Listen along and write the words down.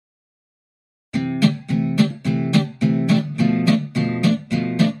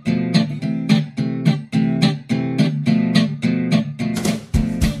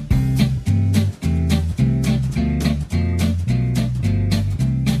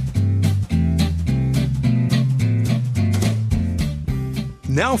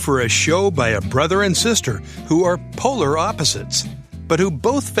Now for a show by a brother and sister who are polar opposites, but who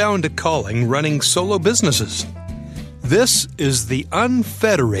both found a calling running solo businesses. This is the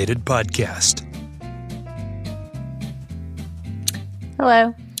Unfederated Podcast.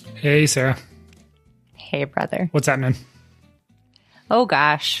 Hello. Hey, Sarah. Hey, brother. What's happening? Oh,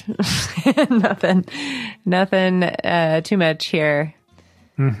 gosh. Nothing too much here.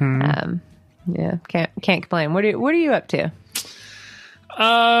 Mm-hmm. Yeah, can't complain. What are you up to?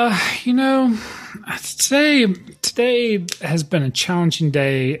 Today has been a challenging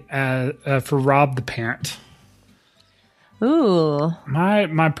day for Rob the parent. Ooh.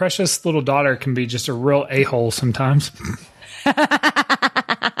 My precious little daughter can be just a real a-hole sometimes.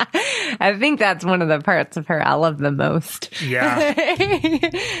 I think that's one of the parts of her I love the most. Yeah.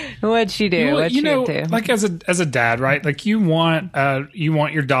 What'd she do? What'd she do? Like as a dad, right? Like you want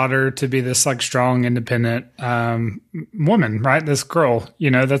your daughter to be this like strong, independent woman, right? This girl,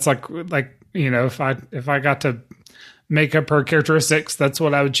 that's like if I got to make up her characteristics, that's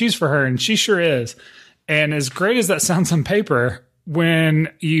what I would choose for her, and she sure is. And as great as that sounds on paper,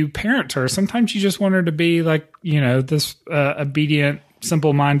 when you parent her, sometimes you just want her to be like, this obedient,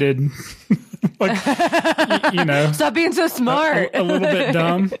 simple-minded, like, Stop being so smart. A little bit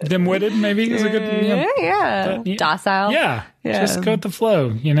dumb, dim-witted, maybe is a good, docile. Yeah, just go with the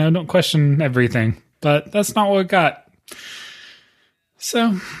flow. Don't question everything. But that's not what we got.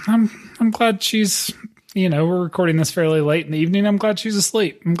 So I'm glad she's. We're recording this fairly late in the evening. I'm glad she's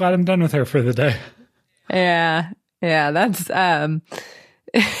asleep. I'm glad I'm done with her for the day. Yeah, that's. I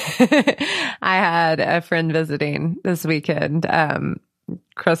had a friend visiting this weekend.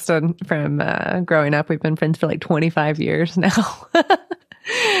 Kristen from growing up. We've been friends for like 25 years now.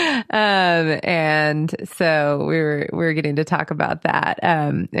 And so we were getting to talk about that.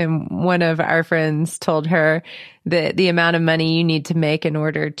 And one of our friends told her that the amount of money you need to make in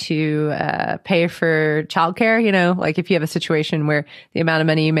order to pay for childcare, like if you have a situation where the amount of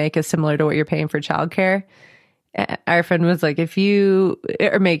money you make is similar to what you're paying for childcare. Our friend was like, if you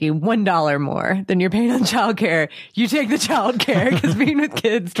are making $1 more than you're paying on childcare, you take the childcare because being with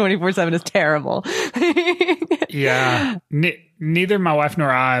kids 24/7 is terrible. Yeah. Neither my wife nor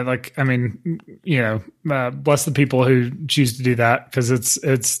I, bless the people who choose to do that because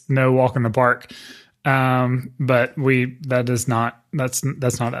it's no walk in the park. But that's not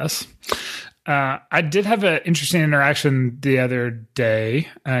us. I did have an interesting interaction the other day,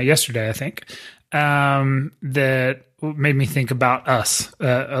 yesterday, I think. That made me think about us,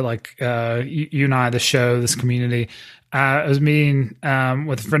 you and I, the show, this community. I was meeting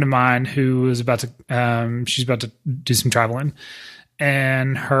with a friend of mine who was about to, she's about to do some traveling,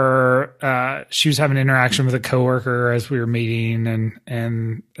 and she was having an interaction with a coworker as we were meeting,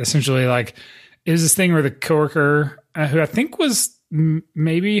 and essentially it was this thing where the coworker, who I think was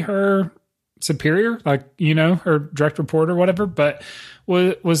maybe her superior, her direct report or whatever, but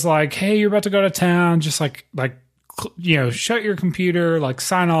was like, hey, you're about to go to town, just shut your computer,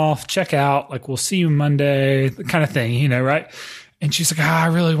 sign off, check out, we'll see you Monday, kind of thing, right? And she's like, I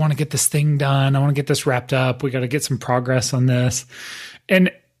really want to get this thing done. I want to get this wrapped up. We got to get some progress on this.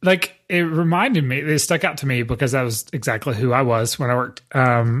 And it reminded me, it stuck out to me because that was exactly who I was when I worked,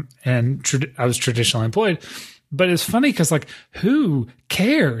 and I was traditionally employed. But it's funny because, who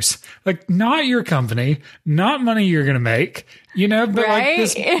cares? Not your company, not money you're going to make, but right?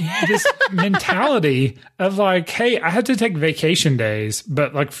 This mentality of hey, I had to take vacation days,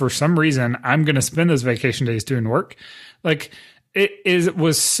 but for some reason, I'm going to spend those vacation days doing work. It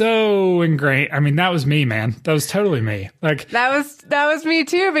was so ingrained. I mean, that was me, man. That was totally me. That was me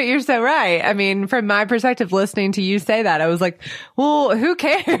too, but you're so right. I mean, from my perspective, listening to you say that, I was like, well, who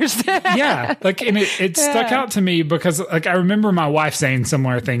cares? Yeah. And it stuck out to me because I remember my wife saying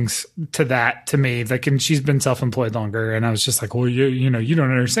similar things to that to me, and she's been self-employed longer. And I was just like, well, you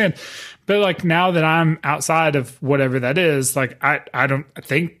don't understand. But now that I'm outside of whatever that is, I don't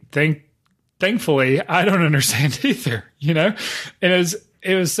thankfully, I don't understand either, and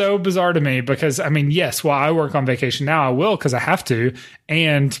it was so bizarre to me because, yes, while I work on vacation now, I will because I have to,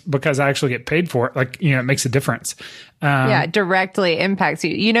 and because I actually get paid for it, it makes a difference. It directly impacts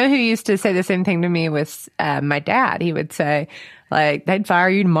you. You know who used to say the same thing to me with my dad? He would say, they'd fire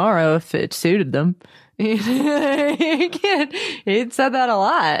you tomorrow if it suited them. He'd said that a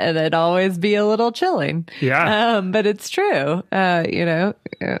lot, and it'd always be a little chilling. Yeah. But it's true. It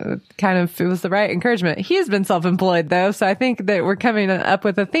was the right encouragement. He's been self-employed though, so I think that we're coming up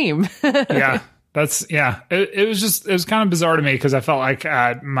with a theme. Yeah. It was kind of bizarre to me because I felt like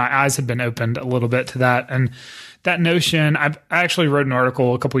my eyes had been opened a little bit to that. And that notion, I actually wrote an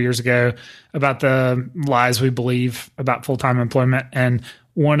article a couple years ago about the lies we believe about full-time employment. And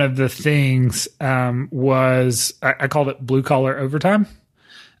one of the things was I called it blue collar overtime.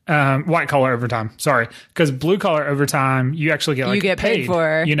 White collar overtime. Sorry, because blue collar overtime, you actually get you get paid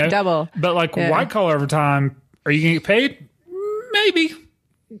for, double. But white collar overtime, are you going to get paid? Maybe.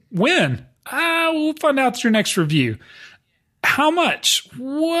 When? We'll find out through next review. How much?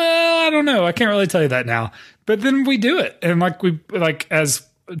 Well, I don't know. I can't really tell you that now. But then we do it, and as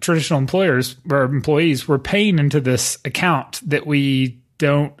traditional employers or employees, we're paying into this account that we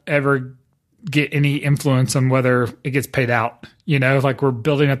don't ever get any influence on whether it gets paid out. We're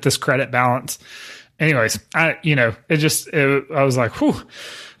building up this credit balance. Anyways, I was like, whew,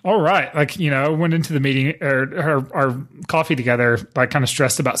 all right. I went into the meeting or our coffee together, kind of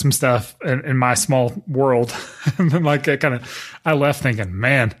stressed about some stuff in my small world. And then I left thinking,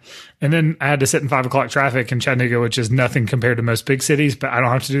 man. And then I had to sit in 5 o'clock traffic in Chattanooga, which is nothing compared to most big cities, but I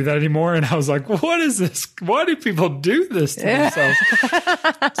don't have to do that anymore. And I was like, what is this? Why do people do this to themselves?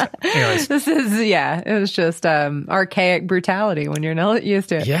 So, anyways. It was just archaic brutality when you're not used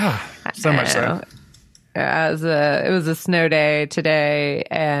to it. Yeah, so much so. It was a snow day today,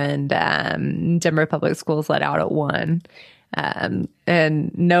 and Denver Public Schools let out at 1.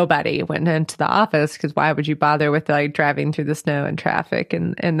 And nobody went into the office because why would you bother with driving through the snow and traffic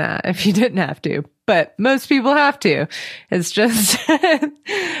and that if you didn't have to? But most people have to. It's just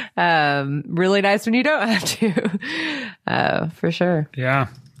really nice when you don't have to, for sure. Yeah,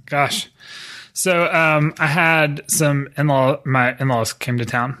 gosh. So I had my in-laws came to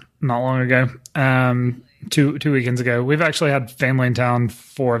town not long ago. 2 weekends ago. We've actually had family in town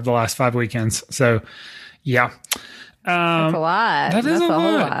 4 of the last 5 weekends. So yeah. That's a lot. That is That's a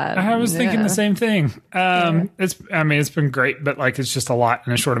whole lot. lot. I was thinking the same thing. It's been great, but it's just a lot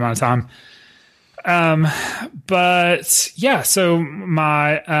in a short amount of time. But yeah, so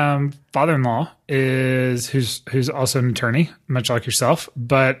my father-in-law who's also an attorney, much like yourself,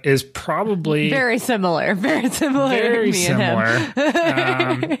 but is probably very similar. The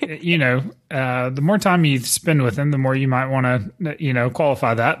more time you spend with him, the more you might want to,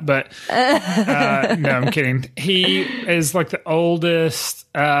 qualify that. But no, I'm kidding. He is the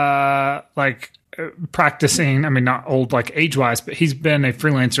oldest, practicing. I mean, not old age-wise, but he's been a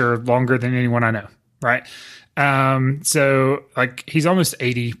freelancer longer than anyone I know. Right. So he's almost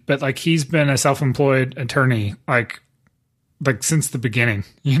 80, but he's been a self-employed attorney, since the beginning,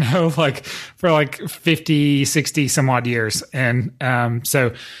 for 50, 60 some odd years. And,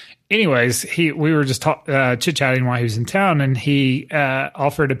 so anyways, we were just chit-chatting while he was in town, and he,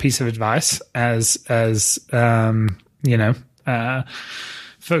 offered a piece of advice as,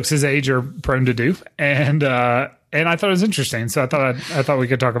 folks his age are prone to do. And I thought it was interesting. So I thought we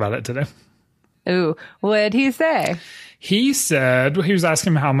could talk about it today. Ooh, what did he say? He said he was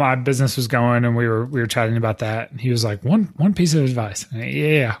asking how my business was going, and we were chatting about that. And he was like, one piece of advice.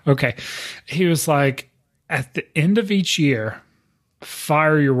 Yeah, okay. He was like, at the end of each year,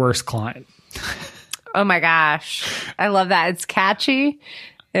 fire your worst client. Oh my gosh, I love that. It's catchy.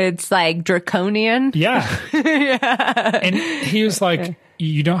 It's draconian. Yeah. Yeah. And he was like,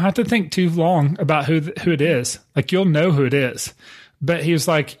 you don't have to think too long about who it is. You'll know who it is. But he was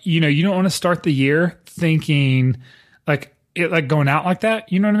like, you don't want to start the year thinking going out like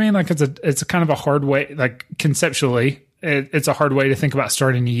that. You know what I mean? It's a kind of a hard way, conceptually, it's a hard way to think about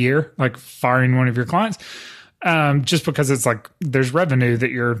starting a year, firing one of your clients, just because it's there's revenue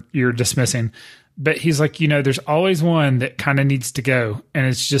that you're dismissing. But he's like, there's always one that kind of needs to go, and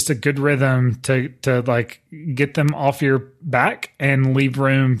it's just a good rhythm to get them off your back and leave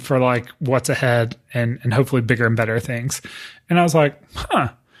room for what's ahead and hopefully bigger and better things. And I was like,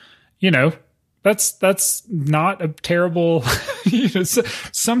 that's not a terrible,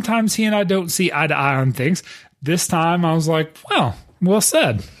 sometimes he and I don't see eye to eye on things. This time I was like, well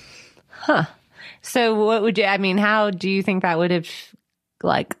said. Huh. So how do you think that would have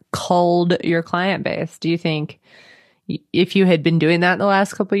culled your client base? Do you think if you had been doing that in the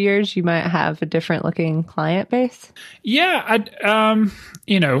last couple of years, you might have a different looking client base? Yeah. I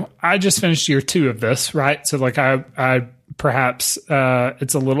just finished year 2 of this, right? So I perhaps,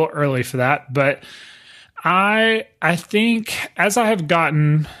 it's a little early for that, but I think as I have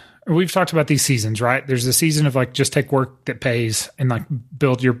gotten, we've talked about these seasons, right? There's a season of just take work that pays and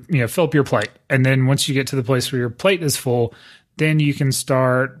build your, fill up your plate. And then once you get to the place where your plate is full, then you can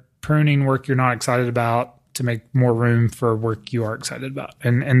start pruning work you're not excited about to make more room for work you are excited about.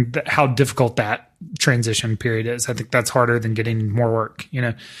 And how difficult that transition period is. I think that's harder than getting more work,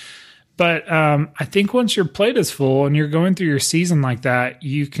 But I think once your plate is full and you're going through your season like that,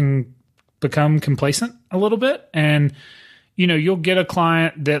 you can become complacent a little bit. And, you'll get a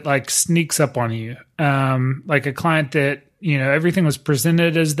client that sneaks up on you. A client that everything was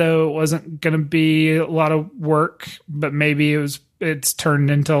presented as though it wasn't going to be a lot of work, but maybe it's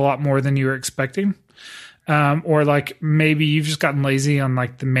turned into a lot more than you were expecting. Or like maybe you've just gotten lazy on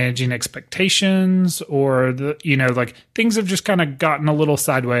like the managing expectations, or like things have just kind of gotten a little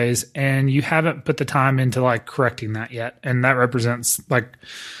sideways and you haven't put the time into like correcting that yet. And that represents like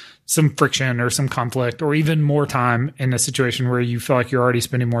some friction or some conflict, or even more time in a situation where you feel like you're already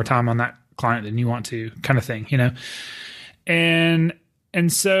spending more time on that client than you want to, kind of thing, And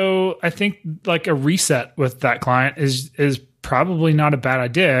so I think like a reset with that client is probably not a bad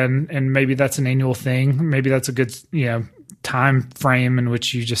idea. And maybe that's an annual thing. Maybe that's a good, time frame in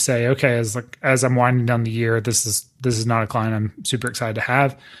which you just say, okay, as I'm winding down the year, this is not a client I'm super excited to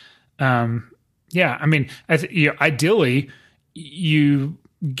have. Ideally you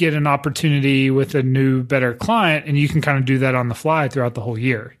get an opportunity with a new, better client and you can kind of do that on the fly throughout the whole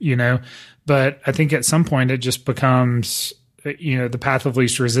year, but I think at some point it just becomes, the path of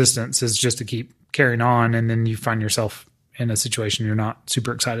least resistance is just to keep carrying on. And then you find yourself in a situation you're not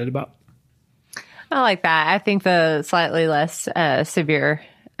super excited about. I like that. I think the slightly less severe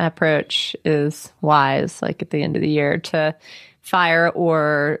approach is wise, like at the end of the year, to fire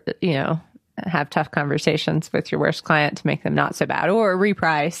or, have tough conversations with your worst client to make them not so bad, or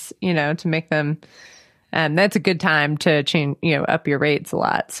reprice, to make them, that's a good time to change, up your rates a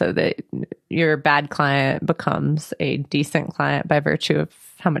lot so that your bad client becomes a decent client by virtue of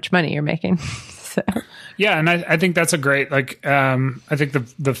how much money you're making. So. Yeah. And I think that's a great, I think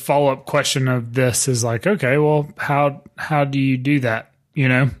the follow-up question of this is like, okay, well, how do you do that?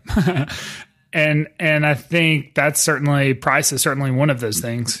 And I think that's price is certainly one of those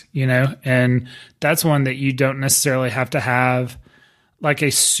things, and that's one that you don't necessarily have to have like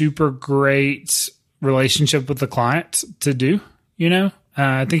a super great relationship with the client to do,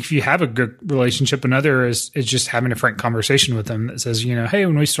 I think if you have a good relationship, another is just having a frank conversation with them that says, hey,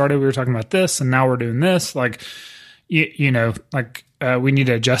 when we started, we were talking about this and now we're doing this. Like, we need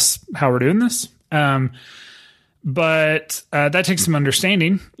to adjust how we're doing this. But that takes some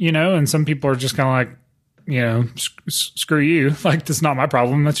understanding, and some people are just kind of like, screw you. Like, that's not my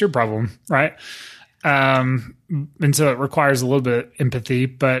problem. That's your problem. Right. And so it requires a little bit of empathy,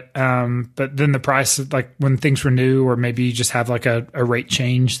 but then the price, like when things renew, or maybe you just have like a rate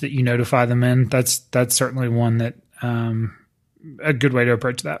change that you notify them in, that's certainly one that, a good way to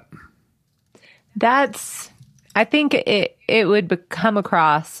approach that. I think it would come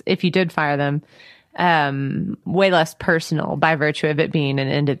across, if you did fire them, way less personal by virtue of it being an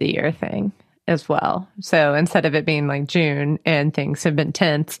end of the year thing as well. So instead of it being like June and things have been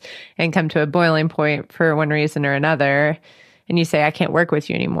tense and come to a boiling point for one reason or another, and you say, I can't work with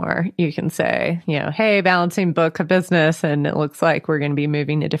you anymore, you can say, hey, balancing book of business, and it looks like we're going to be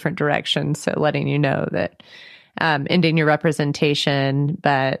moving a different direction. So letting you know that ending your representation,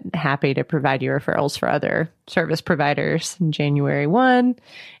 but happy to provide you referrals for other service providers in January 1.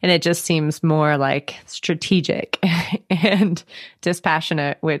 And it just seems more like strategic and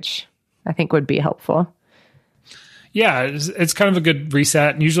dispassionate, which I think would be helpful. Yeah, it's kind of a good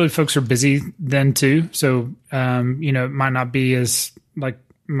reset. And usually folks are busy then too. So, it might not be as might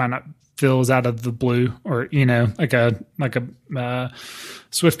not feel as out of the blue, or, like a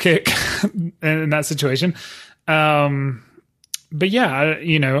swift kick in that situation. But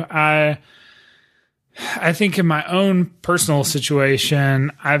yeah, I think in my own personal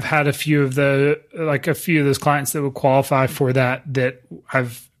situation, I've had a few of those clients that would qualify for that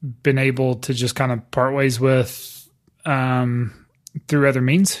I've been able to just kind of part ways with, through other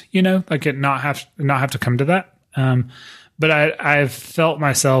means, like it not have to come to that. But I've felt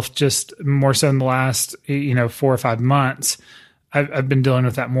myself just more so in the last, 4 or 5 months, I've been dealing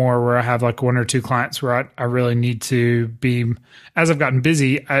with that more, where I have like 1 or 2 clients where I really need to be, as I've gotten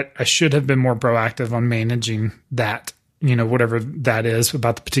busy, I should have been more proactive on managing that, whatever that is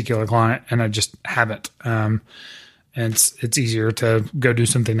about the particular client, and I just haven't. And it's easier to go do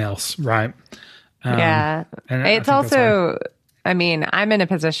something else. Right. Yeah. And it's also, I'm in a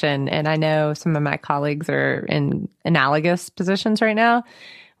position, and I know some of my colleagues are in analogous positions right now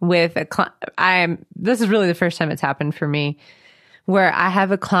with this is really the first time it's happened for me, where I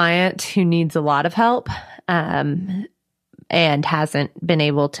have a client who needs a lot of help, and hasn't been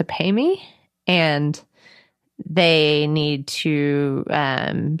able to pay me, and they need to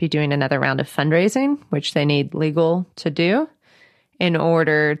be doing another round of fundraising, which they need legal to do. in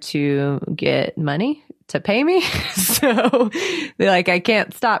order to get money to pay me. So like, I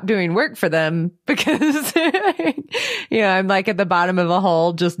can't stop doing work for them because, I'm like at the bottom of a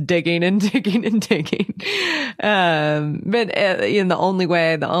hole, just digging and digging and digging. But the only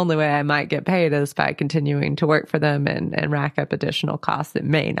way I might get paid is by continuing to work for them and rack up additional costs that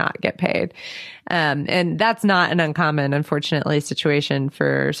may not get paid. And that's not an uncommon, unfortunately, situation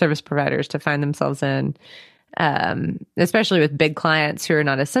for service providers to find themselves in. Especially with big clients who are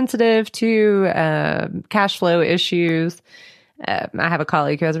not as sensitive to cash flow issues. I have a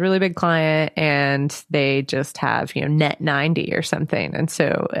colleague who has a really big client and they just have, net 90 or something. And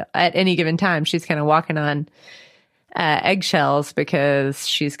so at any given time, she's kind of walking on eggshells because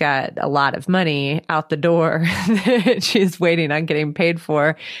she's got a lot of money out the door that she's waiting on getting paid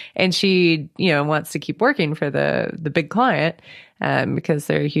for. And she, wants to keep working for the big client. Because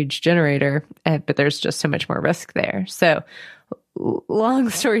they're a huge generator, but there's just so much more risk there. So long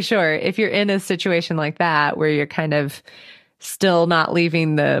story short, if you're in a situation like that, where you're kind of still not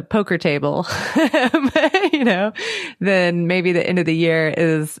leaving the poker table, then maybe the end of the year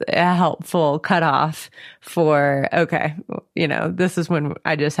is a helpful cutoff for, okay, this is when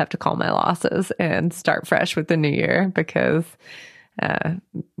I just have to call my losses and start fresh with the new year because I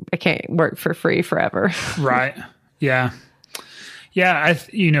can't work for free forever. Right. Yeah. Yeah,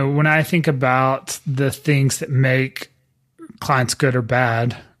 when I think about the things that make clients good or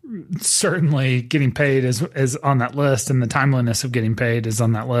bad, certainly getting paid is on that list, and the timeliness of getting paid is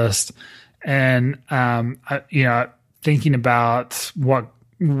on that list. And thinking about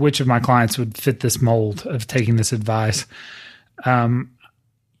which of my clients would fit this mold of taking this advice. I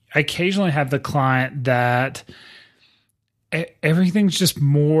occasionally have the client that everything's just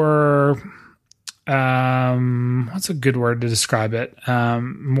more. What's a good word to describe it?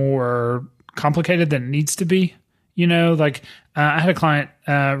 More complicated than it needs to be. I had a client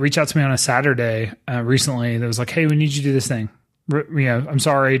reach out to me on a Saturday recently that was like, "Hey, we need you to do this thing. I'm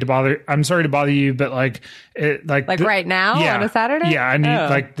sorry to bother you, but right now on a Saturday. Yeah, I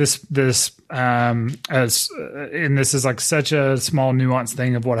need this and this is like such a small nuanced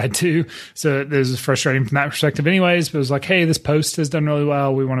thing of what I do. So this is frustrating from that perspective, anyways. But it was like, hey, this post has done really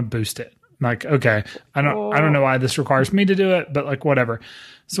well. We want to boost it. Like, okay, I don't know why this requires me to do it, but like, whatever.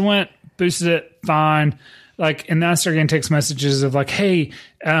 So went, boosted it, fine. Like, and then I started getting text messages of like, hey,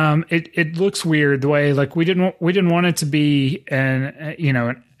 it looks weird the way, like, we didn't want it to be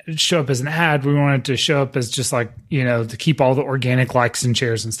show up as an ad. We wanted to show up as just like, to keep all the organic likes and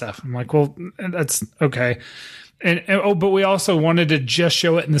shares and stuff. I'm like, well, that's okay. But we also wanted to just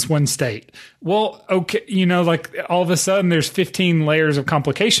show it in this one state. Well, okay, like all of a sudden there's 15 layers of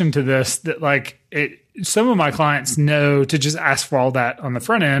complication to this that like some of my clients know to just ask for all that on the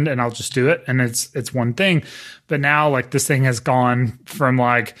front end and I'll just do it. And it's one thing. But now like this thing has gone from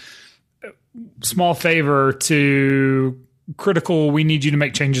like small favor to critical. We need you to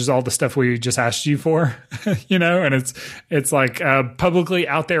make changes, all the stuff we just asked you for, and it's like publicly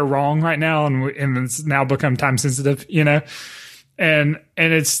out there wrong right now. And it's now become time sensitive, and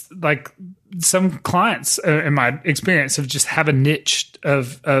it's like some clients in my experience have a niche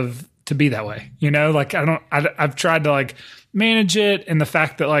of to be that way, like I've tried to like manage it. And the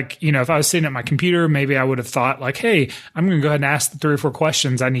fact that like, if I was sitting at my computer, maybe I would have thought like, hey, I'm going to go ahead and ask the 3 or 4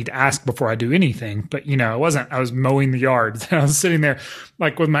 questions I need to ask before I do anything. But, I wasn't. I was mowing the yard. I was sitting there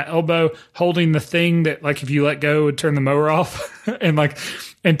like with my elbow holding the thing that like if you let go would turn the mower off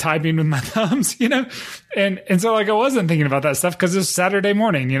and typing with my thumbs, and so like I wasn't thinking about that stuff because it's Saturday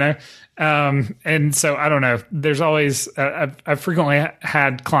morning, and so I don't know. There's always I've frequently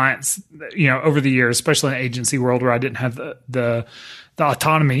had clients, over the years, especially in the agency world where I didn't have the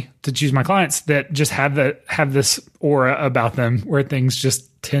autonomy to choose my clients, that just have this aura about them where things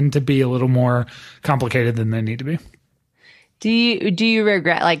just tend to be a little more complicated than they need to be. Do you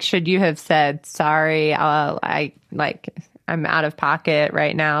regret, like, should you have said, sorry, I'm out of pocket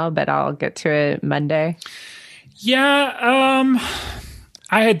right now, but I'll get to it Monday? Yeah.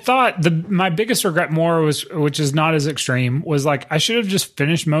 I had thought my biggest regret which is not as extreme, was like, I should have just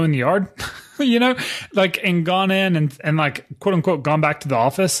finished mowing the yard, and gone in and like, quote unquote, gone back to the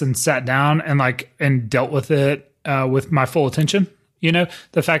office and sat down and dealt with it, with my full attention.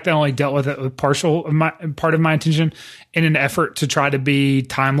 The fact that I only dealt with it with part of my attention in an effort to try to be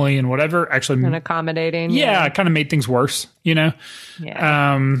timely and whatever, actually. And accommodating. Yeah. It kind of made things worse, Yeah.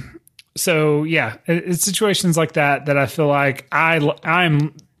 So yeah, it's situations like that I feel like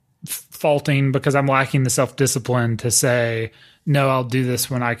I'm faulting because I'm lacking the self-discipline to say, no, I'll do this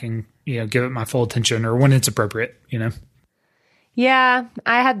when I can, give it my full attention or when it's appropriate, Yeah. Yeah,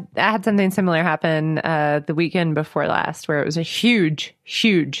 I had something similar happen the weekend before last, where it was a huge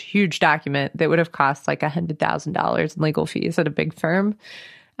document that would have cost like $100,000 in legal fees at a big firm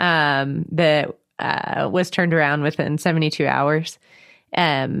that was turned around within 72 hours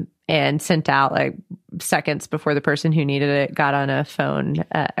and sent out like seconds before the person who needed it got on a phone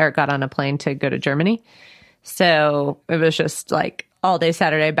or got on a plane to go to Germany. So it was just like all day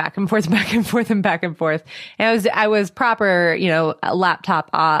Saturday, back and forth, and back and forth. And I was proper, a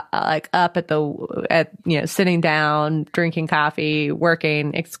laptop, like up sitting down, drinking coffee,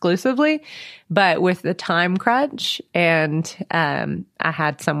 working exclusively, but with the time crunch. And, I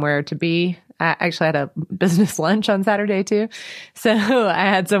had somewhere to be. I actually had a business lunch on Saturday too. So I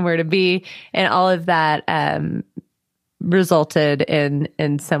had somewhere to be, and all of that, resulted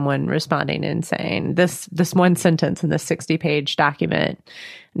in someone responding and saying this one sentence in this 60-page document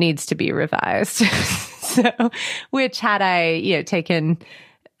needs to be revised. So, which had I taken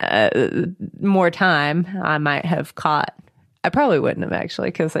more time, I might have caught. I probably wouldn't have actually,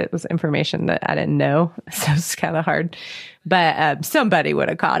 because it was information that I didn't know, so it's kind of hard. But somebody would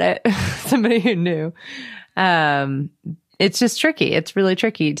have caught it, somebody who knew. It's just tricky. It's really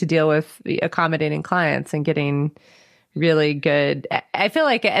tricky to deal with accommodating clients and getting really good. I feel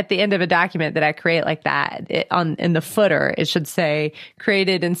like at the end of a document that I create like that, in the footer, it should say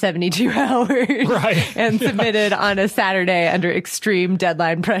created in 72 hours, right, and submitted on a Saturday under extreme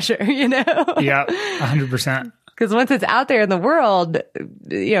deadline pressure. Yeah, 100%. Because once it's out there in the world,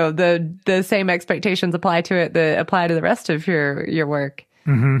 the same expectations apply to it that apply to the rest of your work.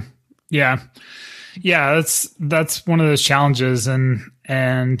 Mm-hmm. Yeah. That's one of those challenges, and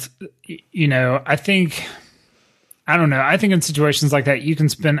I think in situations like that, you can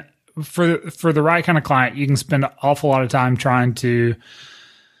spend for the right kind of client, you can spend an awful lot of time trying to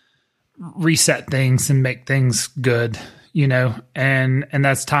reset things and make things good, and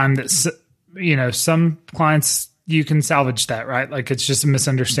that's time that, some clients you can salvage that, right? Like it's just a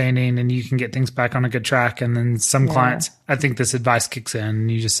misunderstanding and you can get things back on a good track. And then some clients, I think this advice kicks in and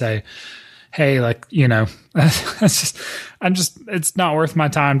you just say, hey, it's not worth my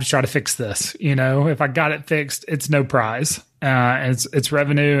time to try to fix this. If I got it fixed, it's no prize. It's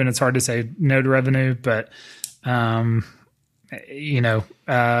revenue, and it's hard to say no to revenue, but, I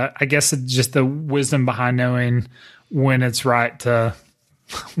guess it's just the wisdom behind knowing when it's right to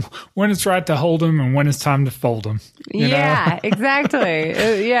hold them and when it's time to fold them. Yeah, exactly.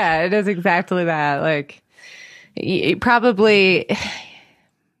 Yeah, it is exactly that. Like probably,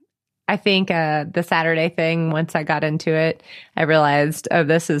 I think the Saturday thing, once I got into it, I realized,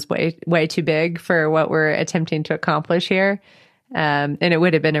 this is way too big for what we're attempting to accomplish here. And it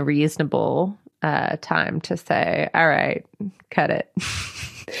would have been a reasonable time to say, all right, cut it.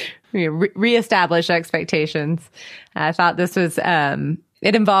 Reestablish expectations. I thought this was,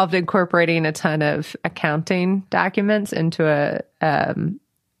 it involved incorporating a ton of accounting documents into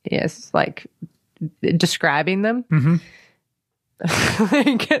describing them. Mm-hmm.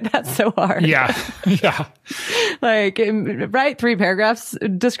 That's so hard. Yeah. Write 3 paragraphs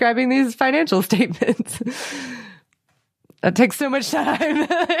describing these financial statements. That takes so much time.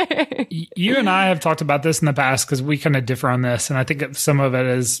 You and I have talked about this in the past because we kind of differ on this, and I think some of it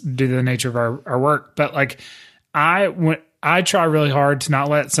is due to the nature of our work. But I try really hard to not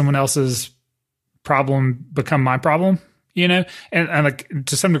let someone else's problem become my problem. And like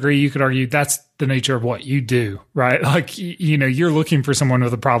to some degree, you could argue that's the nature of what you do, right? Like, you're looking for someone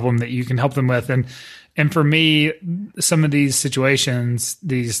with a problem that you can help them with. And for me, some of these situations,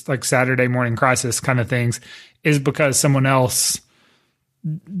 these like Saturday morning crisis kind of things, is because someone else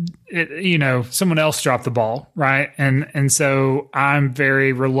dropped the ball, right? And so I'm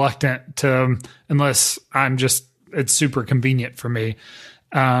very reluctant to, unless it's super convenient for me.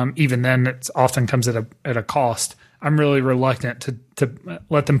 Even then, it often comes at a cost. I'm really reluctant to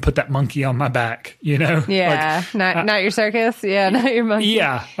let them put that monkey on my back, Yeah, not your circus. Yeah, not your monkey.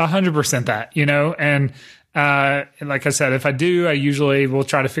 Yeah, 100% that, and like I said, if I do, I usually will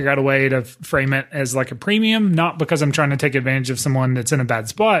try to figure out a way to frame it as like a premium, not because I'm trying to take advantage of someone that's in a bad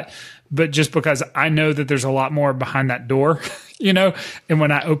spot, but just because I know that there's a lot more behind that door, and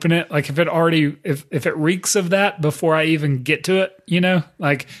when I open it, like if it reeks of that before I even get to it,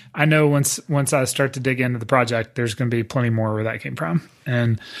 like I know once I start to dig into the project, there's going to be plenty more where that came from.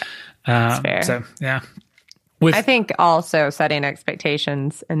 And, so yeah. I think also setting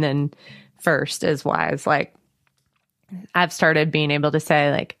expectations and then first is wise. Like I've started being able to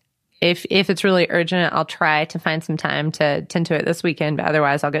say, like, if it's really urgent, I'll try to find some time to tend to it this weekend, but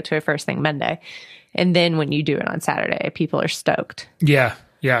otherwise I'll get to it first thing Monday. And then when you do it on Saturday, people are stoked. Yeah.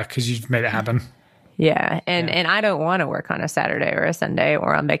 Yeah. 'Cause you've made it happen. Yeah. And I don't want to work on a Saturday or a Sunday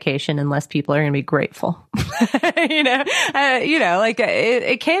or on vacation unless people are going to be grateful.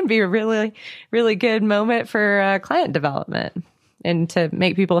 It can be a really, really good moment for client development and to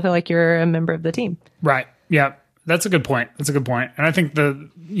make people feel like you're a member of the team. Right. Yeah. That's a good point. And I think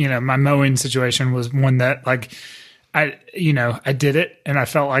my mowing situation was one that like, I did it and I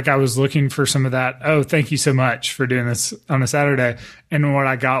felt like I was looking for some of that. Oh, thank you so much for doing this on a Saturday. And what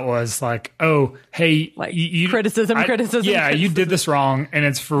I got was like, oh, hey, like criticism. Yeah, you did this wrong. And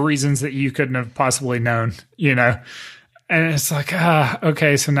it's for reasons that you couldn't have possibly known, And it's like,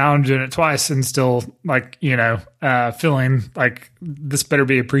 okay, so now I'm doing it twice and still like, feeling like this better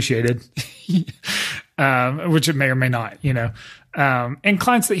be appreciated, which it may or may not, and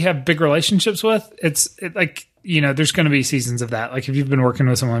clients that you have big relationships with, there's going to be seasons of that. Like if you've been working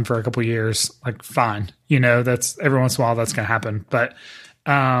with someone for a couple of years, like fine, that's every once in a while that's going to happen. But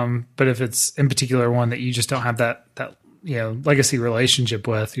if it's in particular one that you just don't have that legacy relationship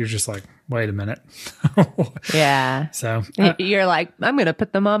with, you're just like, wait a minute. Yeah. So you're like, I'm going to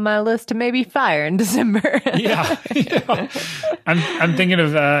put them on my list to maybe fire in December. yeah. I'm thinking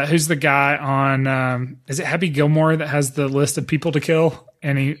of who's the guy on is it Happy Gilmore that has the list of people to kill?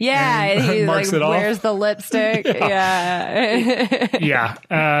 And he marks it off. Wears the lipstick. Yeah.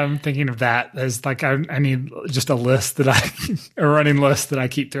 Thinking of that as like I need just a list a running list that I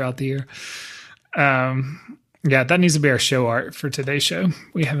keep throughout the year. Yeah, that needs to be our show art for today's show.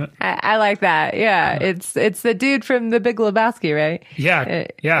 We haven't. I like that. Yeah, it's the dude from The Big Lebowski, right? Yeah,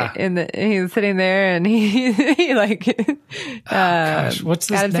 yeah. He's sitting there and he like. Gosh, what's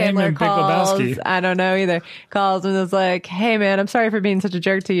his Adam name Sandler in Big calls, Lebowski? I don't know either. Calls and is like, "Hey man, I'm sorry for being such a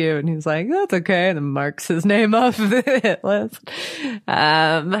jerk to you," and he's like, "That's okay," and then marks his name off the hit list.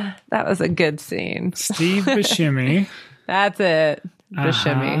 That was a good scene. Steve Buscemi. That's it,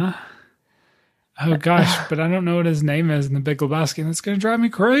 Buscemi. Oh gosh, but I don't know what his name is in The Big Lebowski, and that's going to drive me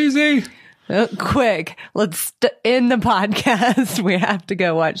crazy. Quick, let's end the podcast. We have to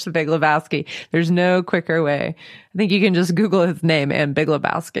go watch The Big Lebowski. There's no quicker way. I think you can just Google his name and Big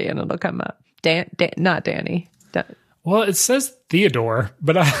Lebowski, and it'll come up. Not Danny. Well, it says Theodore,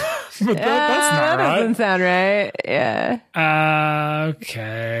 but that's not that right. Doesn't sound right. Yeah.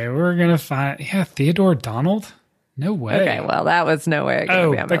 Okay, we're gonna find Theodore Donald. No way. Okay, well, that was no way.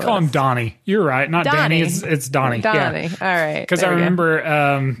 Oh, they call him Donnie. You're right, not Danny. It's Donnie. Donnie. Yeah. All right. Because I remember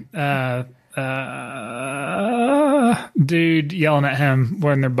dude yelling at him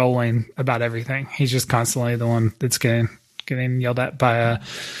when they're bowling about everything. He's just constantly the one that's getting yelled at by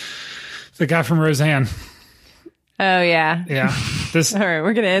the guy from Roseanne. Oh yeah. Yeah. This. All right,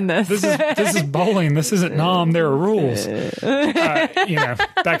 we're gonna end this. This is bowling. This isn't Nom. There are rules.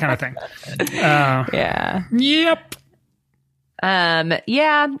 That kind of thing. Yeah. Yep.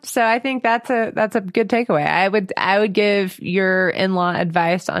 Yeah. So I think that's a good takeaway. I would give your in-law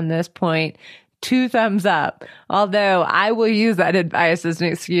advice on this point 2 thumbs up. Although I will use that advice as an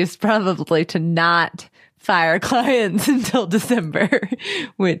excuse probably to not fire clients until December,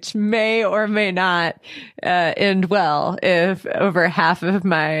 which may or may not end well if over half of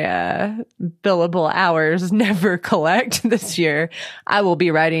my billable hours never collect this year. I will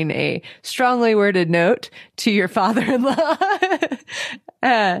be writing a strongly worded note to your father-in-law,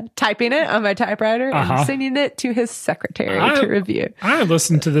 typing it on my typewriter and sending it to his secretary to review. I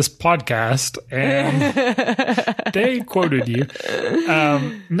listened to this podcast and they quoted you.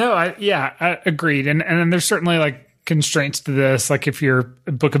 I agreed. And there's certainly like constraints to this. Like if your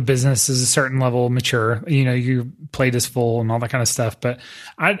book of business is a certain level mature, your plate is full and all that kind of stuff. But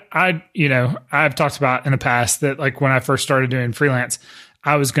I've talked about in the past that like when I first started doing freelance,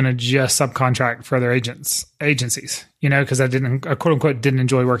 I was going to just subcontract for other agencies, because I quote unquote didn't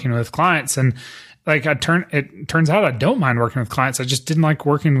enjoy working with clients. And like it turns out I don't mind working with clients. I just didn't like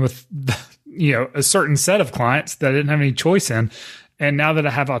working with, a certain set of clients that I didn't have any choice in. And now that I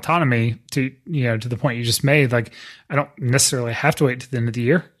have autonomy to the point you just made, like I don't necessarily have to wait to the end of the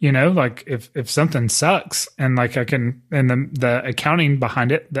year, like if something sucks and like I can, and the accounting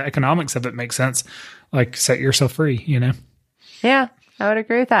behind it, the economics of it makes sense, like set yourself free, Yeah, I would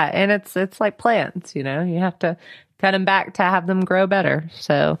agree with that. And it's like plants, you have to cut them back to have them grow better.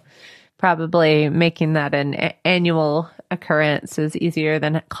 So probably making that an annual occurrence is easier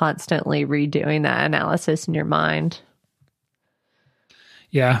than constantly redoing that analysis in your mind.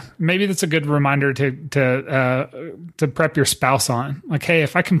 Yeah, maybe that's a good reminder to prep your spouse on. Like, hey,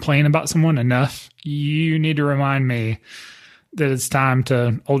 if I complain about someone enough, you need to remind me that it's time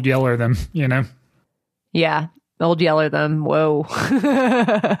to old yeller them, Yeah, old yeller them. Whoa.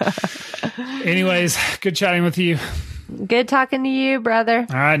 Anyways, good chatting with you. Good talking to you, brother.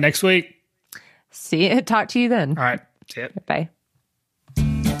 All right, next week. Talk to you then. All right. See it. Bye.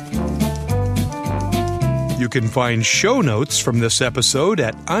 You can find show notes from this episode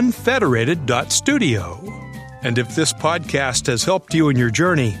at unfederated.studio. And if this podcast has helped you in your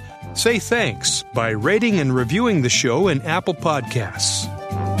journey, say thanks by rating and reviewing the show in Apple Podcasts.